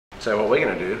So what we're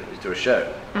going to do is do a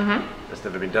show that's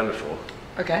never been done before.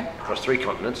 Okay. Across 3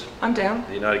 continents. I'm down.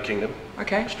 The United Kingdom,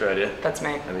 okay, Australia, that's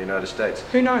me, and the United States.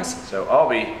 Who knows? So I'll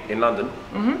be in London,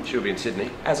 she'll be in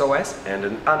Sydney, As always. and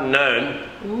an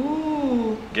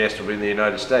unknown guest will be in the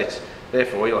United States.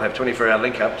 Therefore, you'll have 24-hour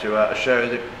link up to a show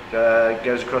that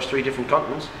goes across 3 different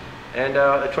continents, and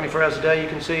 24 hours a day you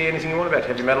can see anything you want about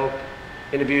heavy metal,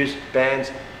 interviews,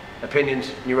 bands,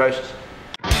 opinions, neurosis.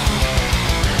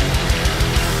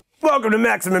 Welcome to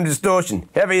Maximum Distortion,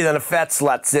 heavier than a fat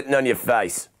slut sitting on your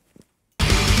face.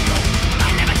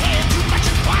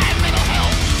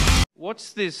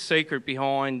 What's this secret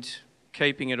behind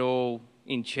keeping it all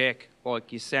in check,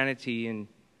 like your sanity and...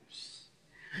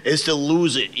 Is to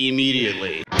lose it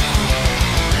immediately.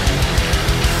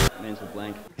 Mental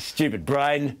blank. Stupid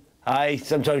brain. Hey,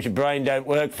 sometimes your brain don't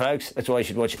work, folks. That's why you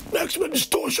should watch Maximum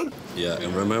Distortion. Yeah,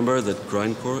 and remember that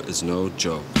grindcore is no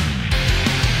joke.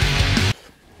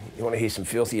 You want to hear some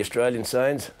filthy Australian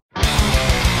sayings?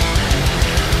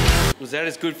 Was that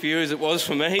as good for you as it was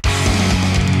for me?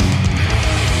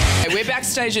 We're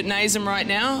backstage at Nasum right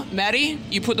now. Maddie,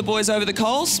 you put the boys over the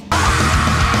coals?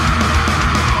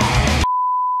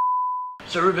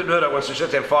 So Rupert Murdoch wants to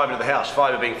shut down fibre to the house,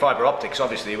 fibre being fibre optics,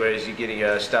 obviously, whereas you're getting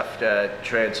stuff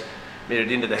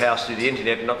transmitted into the house through the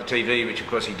internet and not the TV, which of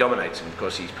course he dominates, and of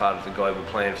course he's part of the global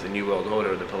plan for the New World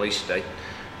Order of the police state.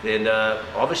 Then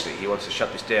obviously he wants to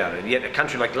shut this down, and yet a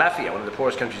country like Latvia, one of the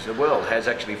poorest countries in the world, has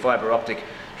actually fibre optic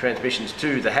transmissions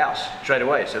to the house straight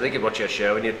away, so they could watch our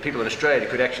show, and yet people in Australia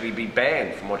could actually be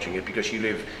banned from watching it because you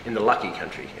live in the lucky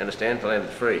country, understand, the land of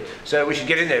the free. So we should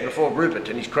get in there before Rupert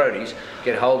and his cronies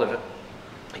get hold of it.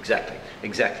 Exactly,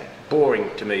 exactly. Boring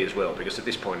to me as well, because at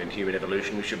this point in human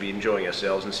evolution we should be enjoying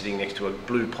ourselves and sitting next to a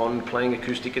blue pond playing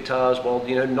acoustic guitars while,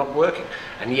 you know, not working.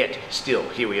 And yet, still,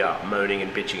 here we are, moaning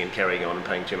and bitching and carrying on and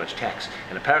paying too much tax.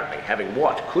 And apparently having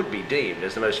what could be deemed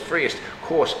as the most freest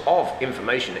course of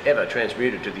information ever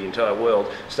transmuted to the entire world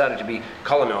started to be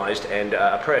colonised and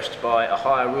oppressed by a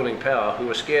higher ruling power who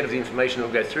are scared of the information that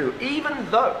will go through, even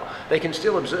though they can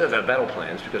still observe our battle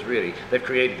plans, because really, they've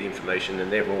created the information and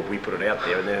therefore we put it out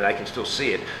there and then they can still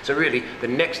see it. So really, the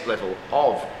next level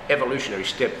of evolutionary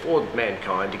step for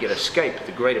mankind to get escape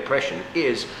the Great Oppression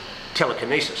is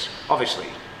telekinesis. Obviously,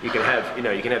 you can have,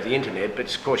 you can have the internet,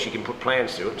 but of course you can put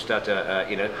plans through it and start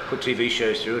to, put TV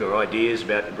shows through it, or ideas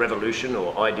about revolution,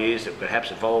 or ideas that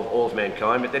perhaps evolve all of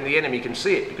mankind, but then the enemy can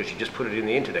see it because you just put it in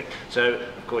the internet. So,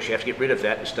 of course, you have to get rid of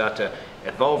that and start to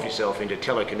evolve yourself into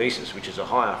telekinesis, which is a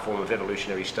higher form of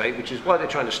evolutionary state, which is why they're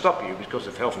trying to stop you because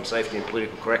of health and safety and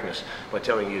political correctness, by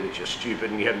telling you that you're stupid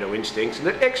and you have no instincts and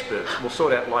that experts will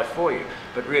sort out life for you.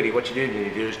 But really what you do need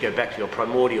to do is go back to your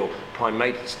primordial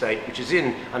primate state, which is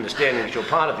in understanding that you're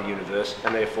part of the universe,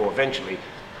 and therefore eventually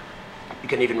you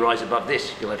can even rise above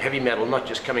this. You'll have heavy metal not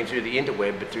just coming through the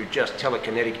interweb, but through just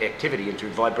telekinetic activity and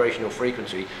through vibrational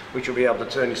frequency, which will be able to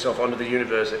turn yourself onto the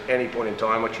universe at any point in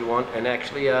time, what you want, and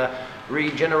actually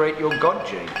regenerate your God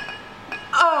gene.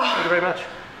 Oh. Thank you very much.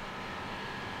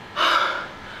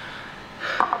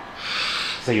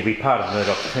 So you'll be part of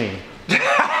Murdoch's team.